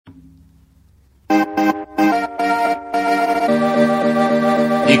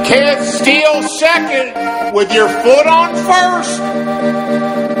can't steal second with your foot on first.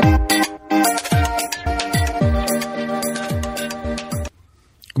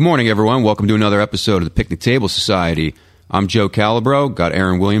 Good morning, everyone. Welcome to another episode of the Picnic Table Society. I'm Joe Calabro. Got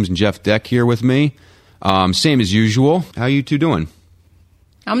Aaron Williams and Jeff Deck here with me. Same as usual. How you two doing?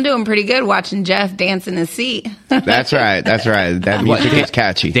 I'm doing pretty good watching Jeff dance in his seat. That's right. That music is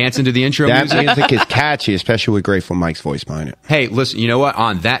catchy. Dancing to the intro That music? music is catchy, especially with Grateful Mike's voice behind it. Hey, listen, you know what?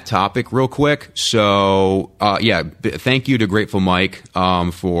 On that topic, real quick. So, thank you to Grateful Mike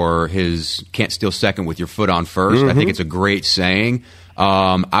for his can't steal second with your foot on first. I think it's a great saying.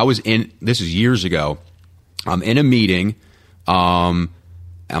 This is years ago. I'm in a meeting. I'm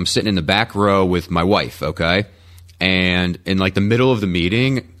sitting in the back row with my wife, okay? And in like the middle of the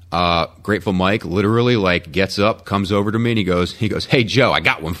meeting, Grateful Mike literally gets up, comes over to me, and he goes, "Hey Joe, I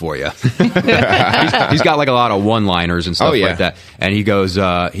got one for you." he's got like a lot of one-liners and stuff like that. And he goes,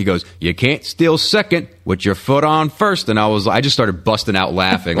 "You can't steal second with your foot on first." And I just started busting out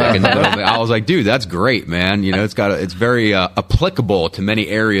laughing. I was like, "Dude, that's great, man. You know, it's very applicable to many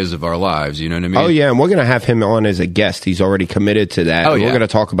areas of our lives. You know what I mean?" Oh yeah, and we're gonna have him on as a guest. He's already committed to that. Oh, and yeah. We're gonna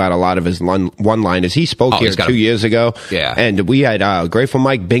talk about a lot of his one-liners. He spoke here 2 years ago. Yeah. And we had Grateful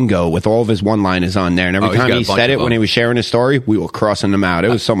Mike bingo with all of his one-liners on there. And every time he said it when he was sharing his story, we were crossing them out. It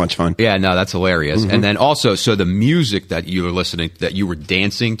was so much fun. Yeah, no, that's hilarious. And then also, so the music that you were listening, that you were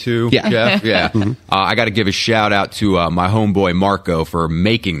dancing to, Jeff, I got to give a shout out to my homeboy Marco for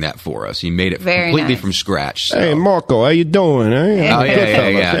making that for us. He made it completely from scratch. So. Hey Marco, how you doing?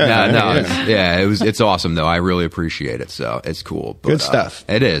 It's awesome though. I really appreciate it. So it's cool. But, good stuff.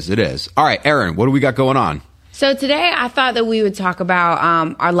 It is. All right, Aaron, what do we got going on? So today I thought that we would talk about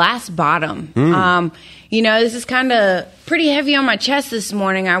our last bottom. This is kind of pretty heavy on my chest this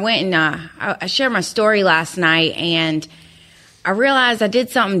morning. I went and I shared my story last night, and I realized I did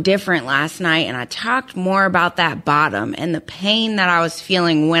something different last night, and I talked more about that bottom and the pain that I was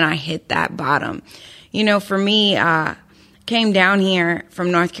feeling when I hit that bottom. You know, for me, came down here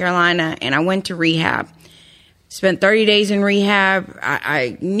from North Carolina, and I went to rehab. Spent 30 days in rehab.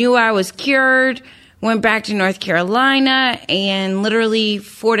 I knew I was cured. Went back to North Carolina, and literally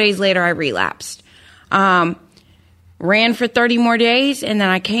 4 days later, I relapsed. Ran for 30 more days, and then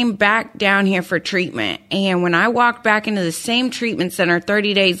I came back down here for treatment. And when I walked back into the same treatment center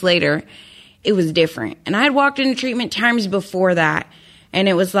 30 days later, it was different. And I had walked into treatment times before that, and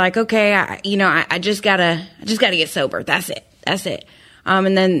it was like, okay, I just gotta get sober. That's it.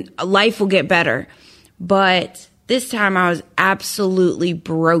 And then life will get better. But this time I was absolutely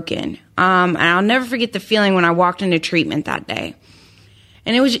broken. And I'll never forget the feeling when I walked into treatment that day.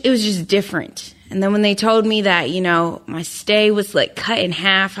 And it was just different. And then when they told me that, my stay was cut in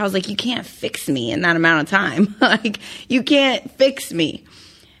half, I was like, you can't fix me in that amount of time. You can't fix me.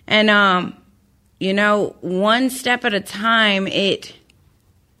 And, one step at a time, it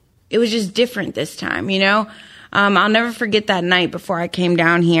was just different this time, I'll never forget that night before I came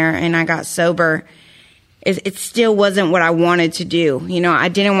down here and I got sober. It still wasn't what I wanted to do. I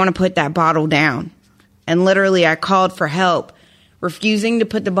didn't want to put that bottle down. And literally I called for help, refusing to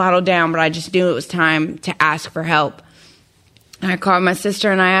put the bottle down, but I just knew it was time to ask for help. And I called my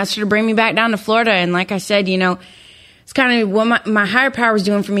sister and I asked her to bring me back down to Florida. And like I said, it's kind of what my higher power was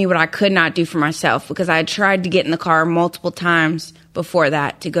doing for me, what I could not do for myself, because I had tried to get in the car multiple times before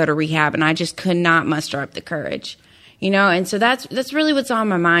that to go to rehab, and I just could not muster up the courage. And so that's really what's on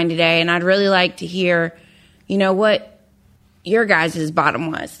my mind today. And I'd really like to hear what your guys'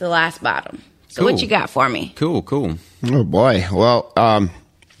 bottom was, the last bottom. So cool. What you got for me? Cool. Oh, boy. Well,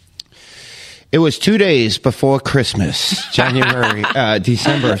 it was 2 days before Christmas,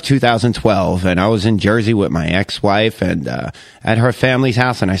 December of 2012, and I was in Jersey with my ex-wife and at her family's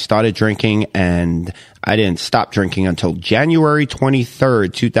house, and I started drinking, and I didn't stop drinking until January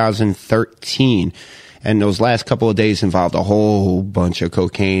 23rd, 2013. And those last couple of days involved a whole bunch of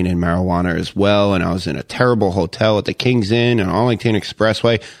cocaine and marijuana as well. And I was in a terrible hotel at the King's Inn on Arlington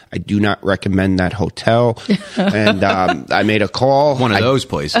Expressway. I do not recommend that hotel. And I made a call. One of those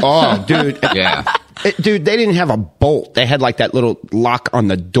places. Oh, dude. Yeah. Dude, they didn't have a bolt. They had that little lock on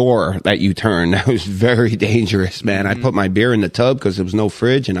the door that you turn. That was very dangerous, man. I put my beer in the tub because there was no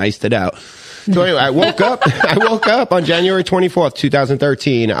fridge and iced it out. So anyway, I woke up on January 24th,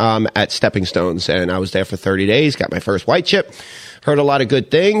 2013, at Stepping Stones, and I was there for 30 days, got my first white chip, heard a lot of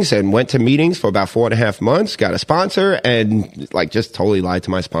good things, and went to meetings for about 4.5 months, got a sponsor, and just totally lied to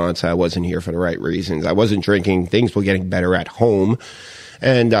my sponsor. I wasn't here for the right reasons. I wasn't drinking. Things were getting better at home.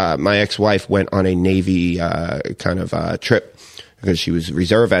 And my ex-wife went on a Navy trip because she was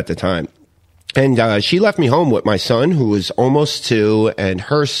reserve at the time. And she left me home with my son, who was almost 2, and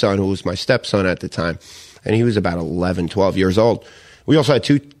her son, who was my stepson at the time. And he was about 11, 12 years old. We also had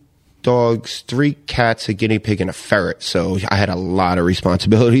 2 dogs, 3 cats, a guinea pig, and a ferret. So I had a lot of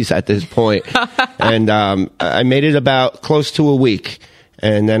responsibilities at this point. And I made it about close to a week.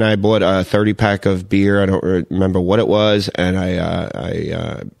 And then I bought a 30-pack of beer. I don't remember what it was. And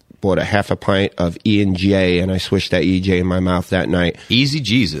I bought a half a pint of E&J, and I swished that E&J in my mouth that night. Easy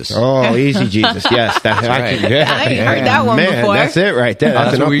Jesus. Oh, Easy Jesus. Yes. That's right. I ain't heard that one Man, before. that's it right there.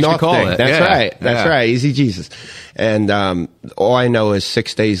 That's an what we used to up-north call thing. it. That's Yeah. right. That's Yeah. right. Easy Jesus. And all I know is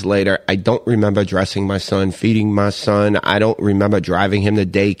 6 days later, I don't remember dressing my son, feeding my son. I don't remember driving him to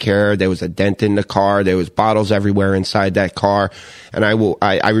daycare. There was a dent in the car. There was bottles everywhere inside that car. And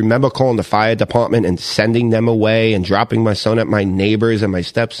I remember calling the fire department and sending them away and dropping my son at my neighbors, and my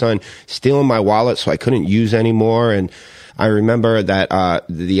stepson stealing my wallet so I couldn't use anymore. And I remember that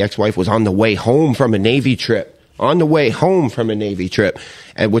the ex-wife was on the way home from a Navy trip. And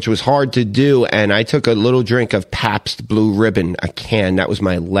which was hard to do. And I took a little drink of Pabst Blue Ribbon, a can. That was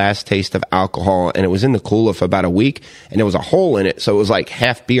my last taste of alcohol. And it was in the cooler for about a week, and there was a hole in it. So it was like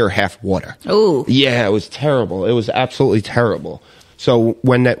half beer, half water. Ooh. Yeah, it was terrible. It was absolutely terrible. So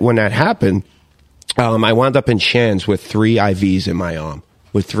when that happened, I wound up in Shands with 3 IVs in my arm.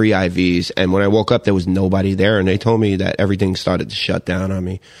 With 3 IVs. And when I woke up, there was nobody there. And they told me that everything started to shut down on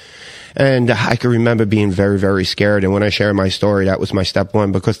me. And I can remember being very, very scared. And when I shared my story, that was my step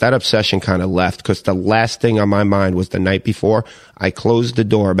one, because that obsession kind of left. Because the last thing on my mind was the night before. I closed the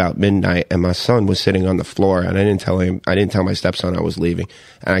door about midnight, and my son was sitting on the floor, and I didn't tell my stepson I was leaving.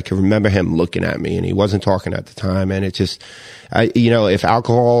 And I can remember him looking at me, and he wasn't talking at the time. And it just, if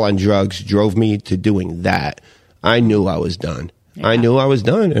alcohol and drugs drove me to doing that, I knew I was done. Yeah. I knew I was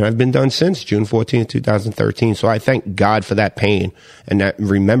done, and I've been done since June 14th, 2013. So I thank God for that pain and that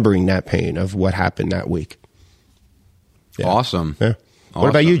remembering that pain of what happened that week. Yeah. Awesome. Yeah. Awesome. What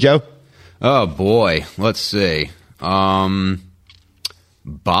about you, Joe? Oh boy, let's see. Bottom,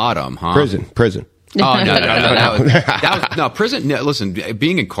 huh? Prison. Oh no, that was no prison. No, listen,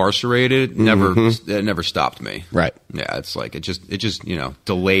 being incarcerated never stopped me. Right. Yeah, it's like it just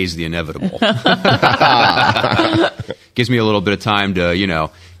delays the inevitable. Gives me a little bit of time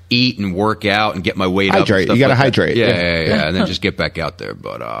to eat and work out and get my weight up. Hydrate. You got to hydrate. Yeah, and then just get back out there.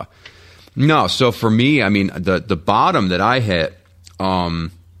 But no. So for me, I mean, the bottom that I hit,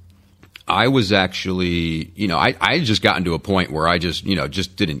 I was actually, I had just gotten to a point where I just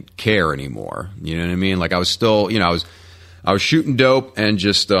didn't care anymore. You know what I mean? Like I was still, I was shooting dope, and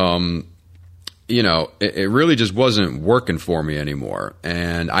just, it really just wasn't working for me anymore.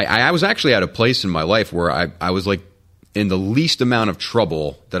 And I was actually at a place in my life where I was like in the least amount of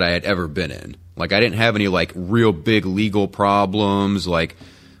trouble that I had ever been in. Like I didn't have any like real big legal problems. Like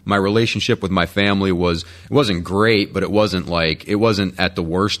my relationship with my family wasn't great, but it wasn't at the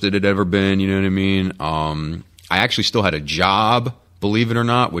worst it had ever been. You know what I mean? I actually still had a job, believe it or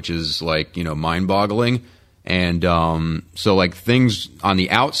not, which is like, mind boggling. And, so like things on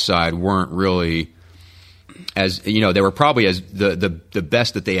the outside weren't really as, they were probably as the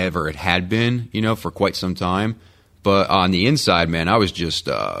best that they ever had been, for quite some time. But on the inside, man, I was just,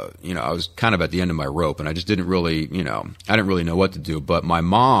 I was kind of at the end of my rope, and I just didn't really, I didn't really know what to do. But my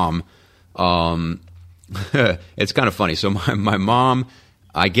mom, it's kind of funny. So my mom,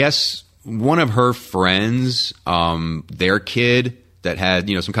 I guess one of her friends, their kid that had,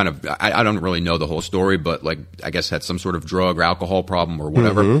 some kind of, I don't really know the whole story, but like, I guess had some sort of drug or alcohol problem or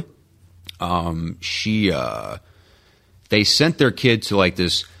whatever. They sent their kid to like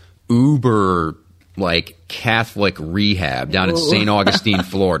this uber like Catholic rehab down in St. Augustine,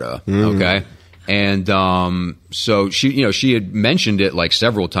 Florida. Okay. And, so she had mentioned it like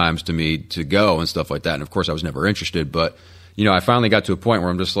several times to me to go and stuff like that. And of course I was never interested, but, I finally got to a point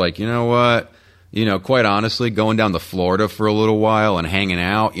where I'm just like, you know what? Quite honestly, going down to Florida for a little while and hanging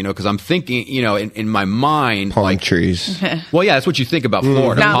out, because I'm thinking, in my mind, palm like trees. Well, yeah, that's what you think about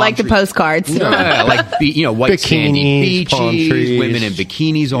Florida. Not palm like trees. the postcards. Yeah, like white sandy palm beaches, trees. women in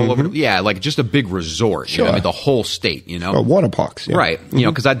bikinis all over. Yeah, like just a big resort. Sure. I mean, the whole state. Water parks. Yeah. Right.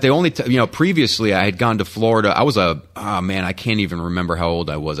 Because the only previously I had gone to Florida. I was I can't even remember how old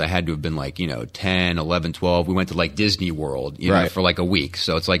I was. I had to have been like 10, 11, 12. We went to like Disney World, right. for like a week.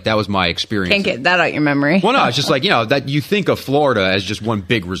 So it's like that was my experience. Can't get that out your memory. Well, no, it's just like, that you think of Florida as just one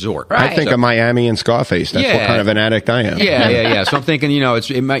big resort. Right. I think of Miami and Scarface. That's what kind of an addict I am. Yeah. So I'm thinking,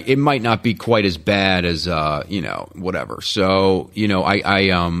 it might not be quite as bad as, whatever. So,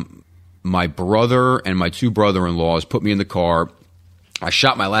 my brother and my 2 brother-in-laws put me in the car. I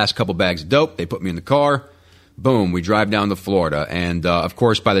shot my last couple bags of dope. They put me in the car. boom, we drive down to Florida. And, of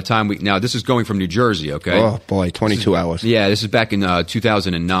course, by the time now this is going from New Jersey, okay? Oh, boy, 22 hours. Yeah, this is back in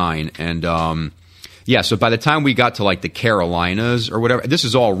 2009. And, yeah, so by the time we got to like the Carolinas or whatever, this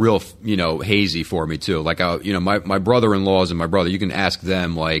is all real, hazy for me too. Like, my brother-in-laws and my brother, you can ask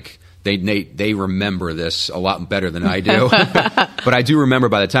them, like, they remember this a lot better than I do. But I do remember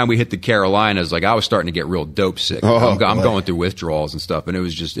by the time we hit the Carolinas, like I was starting to get real dope sick. I'm going through withdrawals and stuff, and it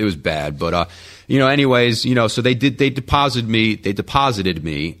was bad. But anyways, so they deposited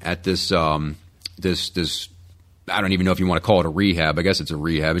me at this this I don't even know if you want to call it a rehab. I guess it's a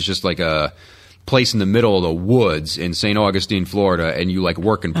rehab. It's just like a place in the middle of the woods in St. Augustine, Florida, and you like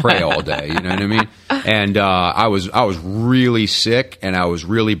work and pray all day. You know what I mean? And I was really sick, and I was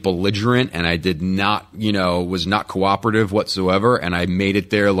really belligerent, and I did not, was not cooperative whatsoever. And I made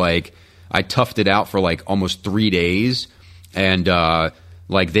it there, like I toughed it out for like almost 3 days, and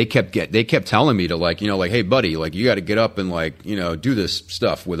like they kept telling me to like, hey buddy, like you got to get up and like, do this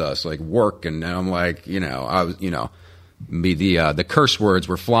stuff with us, like work. And I'm like, I was, the curse words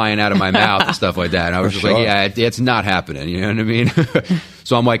were flying out of my mouth and stuff like that. And I was just like, yeah, it's not happening. You know what I mean?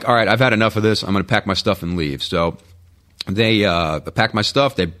 So I'm like, all right, I've had enough of this. I'm going to pack my stuff and leave. So they packed my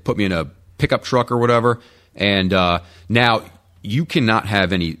stuff. They put me in a pickup truck or whatever. And now you cannot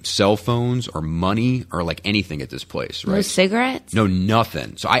have any cell phones or money or like anything at this place, right? No cigarettes? No,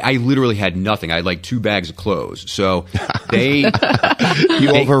 nothing. So I literally had nothing. I had like 2 bags of clothes. So they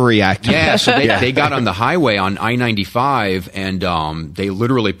overreacted. Yeah, so they got on the highway on I-95 and they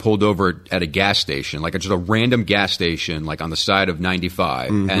literally pulled over at a gas station, like just a random gas station, like on the side of 95,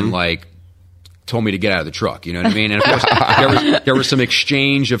 and like told me to get out of the truck, you know what I mean? And of course, there was some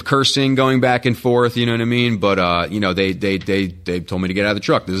exchange of cursing going back and forth, you know what I mean? But they told me to get out of the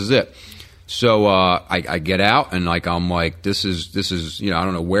truck. This is it. So I get out and like I'm like, this is I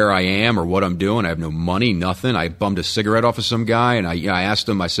don't know where I am or what I'm doing. I have no money, nothing. I bummed a cigarette off of some guy, and I asked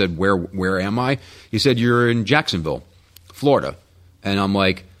him. I said, where am I? He said, you're in Jacksonville, Florida, and I'm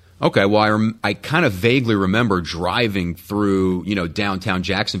like, okay, well, I kind of vaguely remember driving through, downtown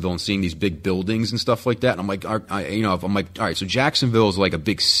Jacksonville and seeing these big buildings and stuff like that. And I'm like, all right, so Jacksonville is like a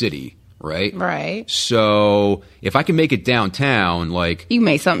big city, right? Right. So if I can make it downtown, like you can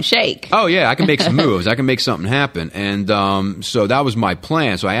make something shake. Oh yeah, I can make some moves. I can make something happen. And so that was my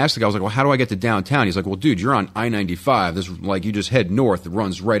plan. So I asked the guy, I was like, well, how do I get to downtown? He's like, well, dude, you're on I-95. This like you just head north. It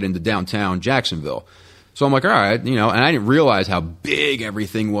runs right into downtown Jacksonville. So I'm like, all right, and I didn't realize how big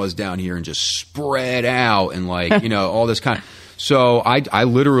everything was down here and just spread out and like, all this kind of. So I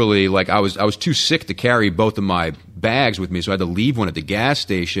literally like I was too sick to carry both of my bags with me, so I had to leave one at the gas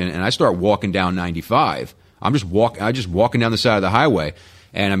station, and I start walking down 95. I just walking down the side of the highway,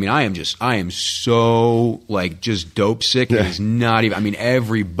 and I mean I am so like just dope sick. It's not even. I mean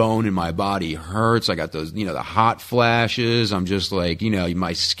every bone in my body hurts. I got those the hot flashes. I'm just like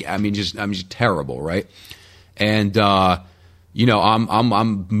my skin. I'm just terrible, right? And I'm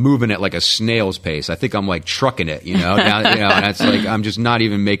moving at like a snail's pace. I think I'm like trucking it, now, and it's like I'm just not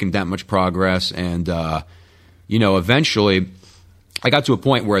even making that much progress. And eventually I got to a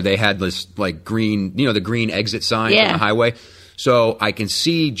point where they had this like green, the green exit sign on the highway. So I can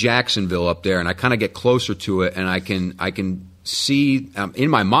see Jacksonville up there, and I kind of get closer to it, and I can see in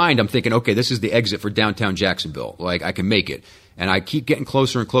my mind. I'm thinking, okay, this is the exit for downtown Jacksonville. Like I can make it, and I keep getting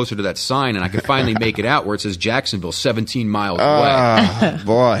closer and closer to that sign, and I can finally make it out where it says Jacksonville, 17 miles away.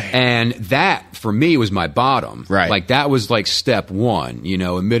 Boy! And that for me was my bottom. Right. Like that was like step one.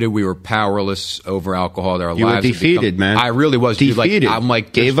 Admitted we were powerless over alcohol. Our you lives were defeated, man. I really was defeated. Dude, like, I'm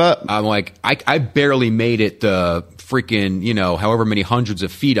like gave up. I'm like I barely made it the freaking however many hundreds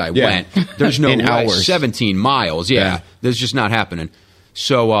of feet I went. There's no way. Hours. 17 miles. Yeah, that's just not happening.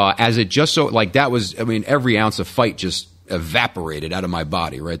 So as it just so like that was. I mean, every ounce of fight just evaporated out of my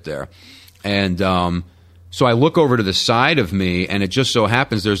body right there. And so I look over to the side of me, and it just so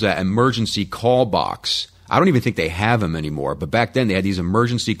happens there's that emergency call box. I don't even think they have them anymore, but back then they had these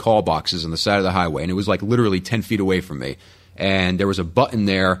emergency call boxes on the side of the highway, and it was like literally 10 feet away from me. And there was a button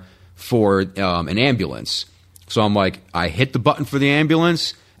there for an ambulance. So I'm like, I hit the button for the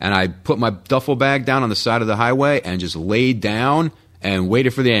ambulance, and I put my duffel bag down on the side of the highway and just laid down and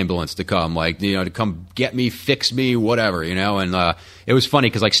waited for the ambulance to come, like, to come get me, fix me, whatever, and it was funny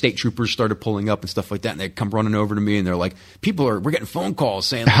because like state troopers started pulling up and stuff like that, and they'd come running over to me, and they're like, we're getting phone calls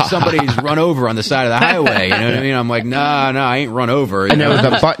saying like, somebody's run over on the side of the highway, you know what I mean? I'm like, no, I ain't run over. And there was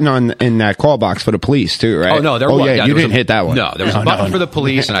a button in that call box for the police too, right? Oh no, there was. Yeah, you didn't hit that one. No, there was a button for the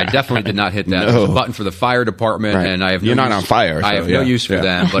police, and I definitely did not hit that. There was a button for the fire department, and I have you're not on fire. I have no use for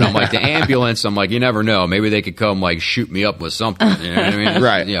them, but I'm like the ambulance. I'm like, you never know, maybe they could come like shoot me up with something. You know what I mean?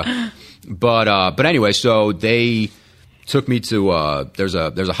 Right. Yeah. But anyway, so they took me to there's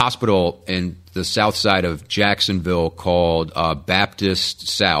a hospital in the south side of Jacksonville called Baptist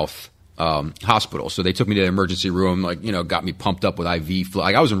South Hospital. So they took me to the emergency room, like, you know, got me pumped up with IV fluid.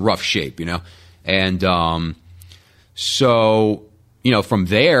 Like, I was in rough shape, you know, and so, you know, from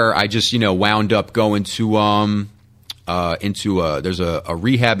there I just, you know, wound up going to there's a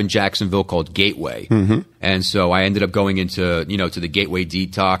rehab in Jacksonville called Gateway. And so I ended up going into, you know, to the Gateway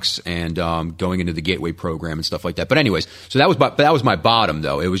Detox and going into the Gateway program and stuff like that. But anyways, so that was my bottom,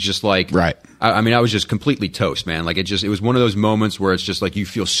 though. It was just like, Right. I mean, I was just completely toast, man. Like, it was one of those moments where it's just like you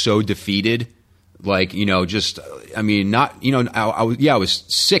feel so defeated. Like, you know, just, I mean, not, you know, I was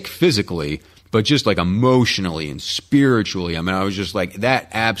sick physically, but just like emotionally and spiritually. I mean, I was just like, that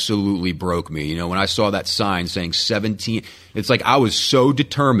absolutely broke me. You know, when I saw that sign saying 17, it's like I was so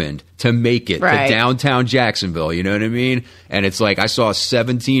determined to make it Right. to downtown Jacksonville. You know what I mean? And it's like I saw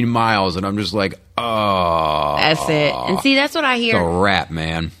 17 miles and I'm just like, oh. That's it. And see, that's what I It's hear. a wrap,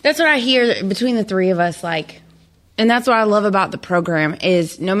 man. That's what I hear between the three of us, like, and that's what I love about the program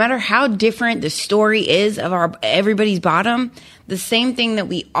is no matter how different the story is of everybody's bottom, the same thing that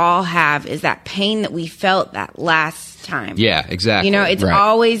we all have is that pain that we felt that last time. Yeah, exactly. You know, it's Right.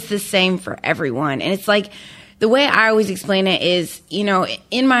 always the same for everyone. And it's like, the way I always explain it is, you know,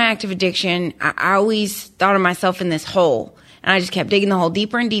 in my active addiction, I always thought of myself in this hole. And I just kept digging the hole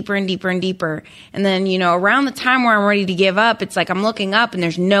deeper and deeper and deeper and deeper. And then, you know, around the time where I'm ready to give up, it's like I'm looking up and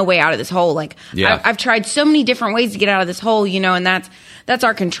there's no way out of this hole. Like, Yeah. I've tried so many different ways to get out of this hole, you know, and that's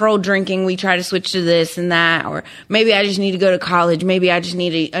our controlled drinking. We try to switch to this and that. Or maybe I just need to go to college. Maybe I just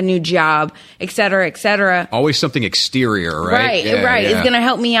need a new job, et cetera, et cetera. Always something exterior, right? Right, Yeah, right. yeah. It's going to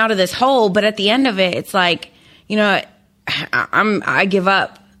help me out of this hole. But at the end of it, it's like, you know, I give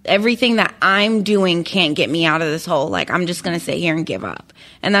up. Everything that I'm doing can't get me out of this hole. Like, I'm just going to sit here and give up.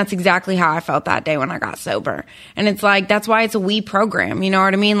 And that's exactly how I felt that day when I got sober. And it's like, that's why it's a we program. You know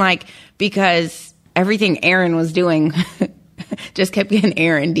what I mean? Like, because everything Aaron was doing just kept getting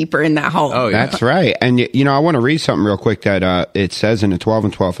Aaron deeper in that hole. Oh, yeah. That's right. And, you know, I want to read something real quick that it says in the 12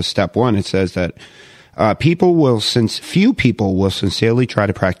 and 12 for step 1. It says that few people will sincerely try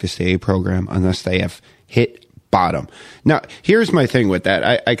to practice the A program unless they have hit bottom. Now, here's my thing with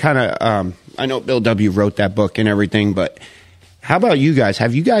that. I kind of, I know Bill W. wrote that book and everything, but how about you guys?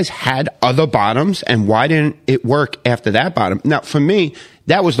 Have you guys had other bottoms, and why didn't it work after that bottom? Now, for me,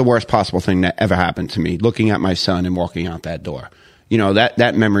 that was the worst possible thing that ever happened to me, looking at my son and walking out that door. You know,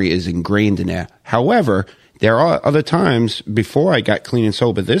 that memory is ingrained in there. However, there are other times before I got clean and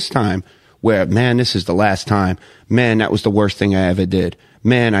sober this time where, man, this is the last time. Man, that was the worst thing I ever did.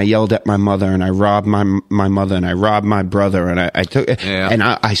 Man, I yelled at my mother and I robbed my mother and I robbed my brother and I took and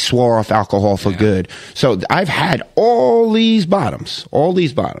I swore off alcohol for good. So I've had all these bottoms,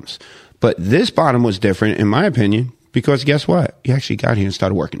 but this bottom was different in my opinion because guess what? You actually got here and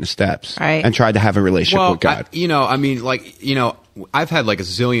started working the steps and tried to have a relationship with God. I've had like a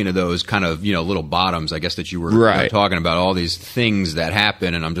zillion of those kind of, you know, little bottoms, I guess, that you were talking about, all these things that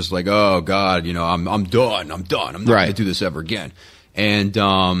happen. And I'm just like, oh God, you know, I'm done. I'm not going to do this ever again. And,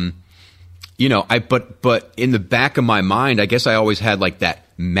 you know, but in the back of my mind, I guess I always had like that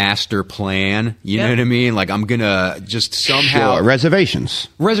master plan. You know what I mean? Like, I'm going to just somehow reservations.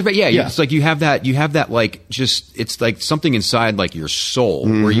 Yeah. It's like you have that like, just, it's like something inside like your soul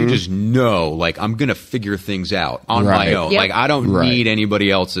where you just know, like, I'm going to figure things out on my own. Yep. Like, I don't need anybody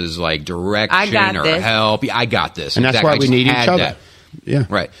else's like direction or help. I got this. And that's why we need each other. Yeah.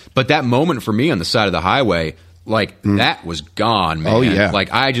 Right. But that moment for me on the side of the highway, like, that was gone, man. Oh, yeah.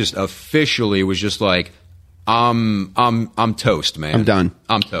 Like, I just officially was just like, I'm toast, man. I'm done.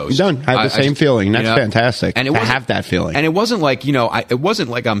 I'm toast. I'm done. I have the same feeling. That's fantastic. And I have that feeling. And it wasn't like, you know, it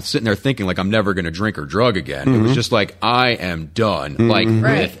wasn't like I'm sitting there thinking like I'm never going to drink or drug again. It was just like, I am done. Like,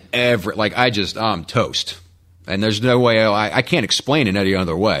 with I'm toast. And there's no way, I can't explain it any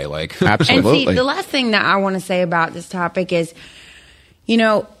other way. Like, absolutely. And see, the last thing that I want to say about this topic is, you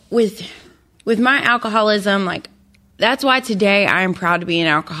know, with my alcoholism, like, that's why today I am proud to be an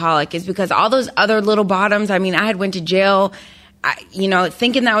alcoholic, is because all those other little bottoms, I mean, I had went to jail, you know,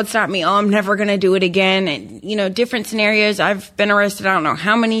 thinking that would stop me. Oh, I'm never going to do it again. And, you know, different scenarios. I've been arrested, I don't know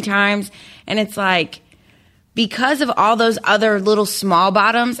how many times. And it's like, because of all those other little small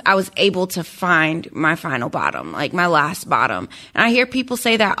bottoms, I was able to find my final bottom, like my last bottom. And I hear people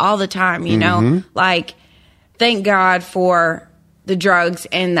say that all the time, you know, like, thank God for the drugs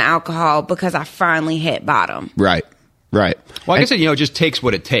and the alcohol because I finally hit bottom. Right. Well, like I said, you know, it just takes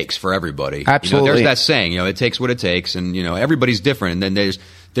what it takes for everybody. Absolutely. You know, there's that saying, you know, it takes what it takes, and, you know, everybody's different. And then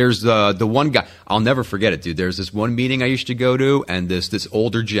There's the one guy, I'll never forget it, dude. There's this one meeting I used to go to, and this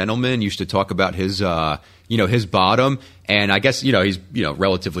older gentleman used to talk about his his bottom. And I guess, he's,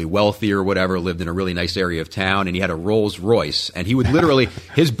 relatively wealthy or whatever, lived in a really nice area of town, and he had a Rolls Royce. And he would literally,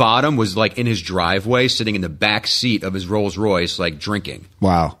 his bottom was like in his driveway, sitting in the back seat of his Rolls Royce, like drinking.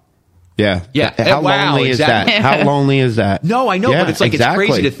 Wow. Yeah. Yeah. How Wow, lonely exactly. is that? How lonely is that? No, I know, Yeah, but it's like, exactly.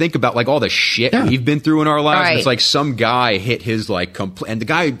 it's crazy to think about like all the shit we've been through in our lives. Right. And it's like some guy hit his like, and the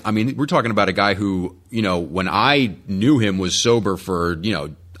guy, I mean, we're talking about a guy who, when I knew him was sober for,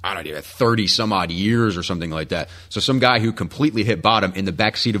 I don't know, 30 some odd years or something like that. So some guy who completely hit bottom in the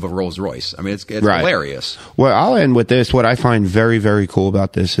backseat of a Rolls Royce. I mean, it's Right. hilarious. Well, I'll end with this. What I find very, very cool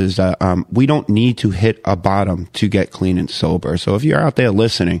about this is that we don't need to hit a bottom to get clean and sober. So if you're out there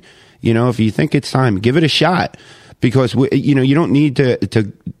listening, if you think it's time, give it a shot, because you don't need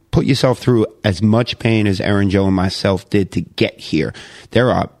to put yourself through as much pain as Aaron, Joe, and myself did to get here. There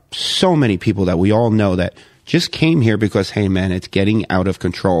are so many people that we all know that just came here because, hey man, it's getting out of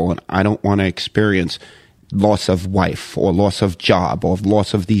control and I don't want to experience loss of wife or loss of job or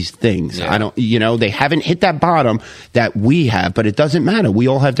loss of these things. Yeah. I don't, they haven't hit that bottom that we have, but it doesn't matter. We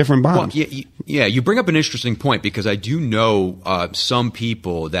all have different bottoms. Well, yeah, you bring up an interesting point, because I do know some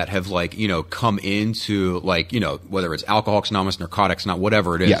people that have come into whether it's Alcoholics Anonymous, Narcotics, not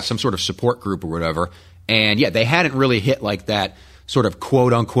whatever it is, Yes. some sort of support group or whatever. And yeah, they hadn't really hit like that sort of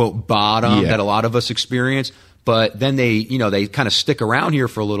quote unquote bottom that a lot of us experience. But then they kind of stick around here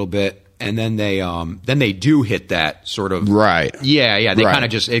for a little bit, and then they do hit that sort of Right. Yeah. They Right. kind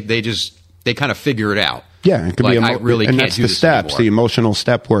of they kind of figure it out. Yeah, it could like, be. I really and can't that's do the this steps, anymore. the emotional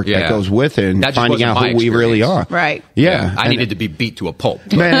step work that Yeah. goes with it, and That just finding wasn't out my who we really are. experience. Right. Yeah, I and- needed to be beat to a pulp.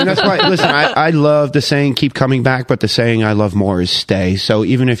 Man, and that's why, listen, I love the saying, keep coming back, but the saying I love more is stay. So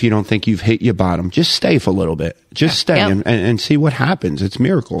even if you don't think you've hit your bottom, just stay for a little bit. Just stay Yep. and see what happens. It's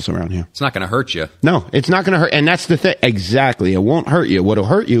miracles around here. It's not going to hurt you. No, it's not going to hurt. And that's the thing. Exactly. It won't hurt you. What'll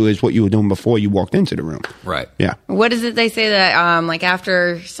hurt you is what you were doing before you walked into the room. Right. Yeah. What is it they say that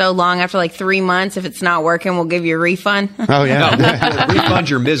after so long, after like 3 months, if it's not working, we'll give you a refund? Oh, yeah. No, refund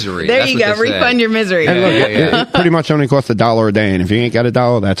your misery. There That's you what go, they say. refund your misery. And look, Yeah. it pretty much only costs $1 a day. And if you ain't got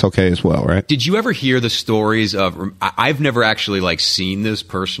 $1, that's okay as well, right? Did you ever hear the stories of? I've never actually seen this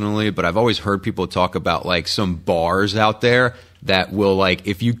personally, but I've always heard people talk about some bars out there that will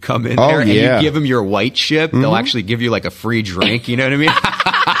if you come in there and yeah. you give them your white chip, they'll actually give you a free drink. You know what I mean?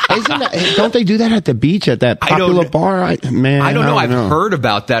 Don't they do that at the beach at that popular bar? I don't know. I've heard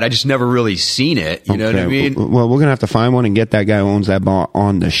about that. I just never really seen it. You know what I mean? Well, we're gonna have to find one and get that guy who owns that bar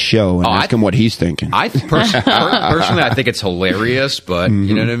on the show and ask him what he's thinking. Personally, I think it's hilarious, but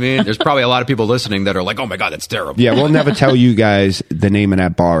you know what I mean? There's probably a lot of people listening that are like, oh my God, that's terrible. Yeah, we'll never tell you guys the name of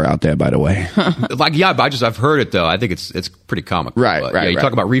that bar out there, by the way. But I've heard it though. I think it's pretty comical. Right, But, right, yeah, you right.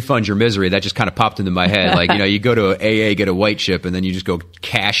 talk about refund your misery. That just kind of popped into my head. You go to AA, get a white chip, and then you just go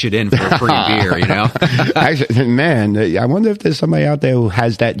cash it in for a free beer. You know? Actually, man, I wonder if there's somebody out there who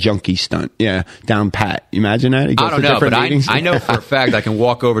has that junkie stunt. Yeah, down pat. You imagine that? He goes I don't to know, different but meetings. I know for a fact I can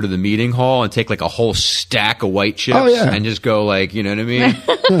walk over to the meeting hall and take a whole stack of white chips and just go you know what I mean? Never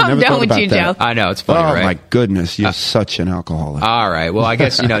I'm thought done with about you, that. Joe. I know, it's funny, Oh right? my goodness, you're such an alcoholic. All right. Well, I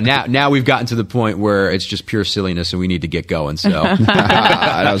guess, now we've gotten to the point where it's just pure silliness and we need to get going. So,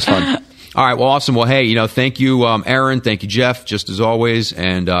 That was fun. all right. Well, awesome. Well, hey, thank you, Aaron. Thank you, Jeff, just as always.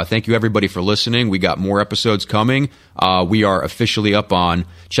 And thank you, everybody, for listening. We got more episodes coming. We are officially up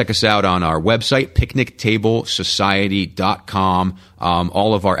check us out on our website, picnictablesociety.com.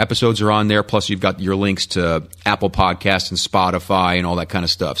 All of our episodes are on there. Plus, you've got your links to Apple Podcasts and Spotify and all that kind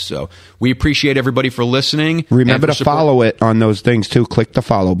of stuff. So we appreciate everybody for listening. Remember and to for support- follow it on those things too. Click the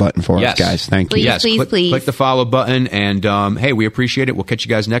follow button for us, guys. Thank you. Please, please, please. Click the follow button. And hey, we appreciate it. We'll catch you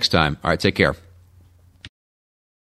guys next time. All right. Take care.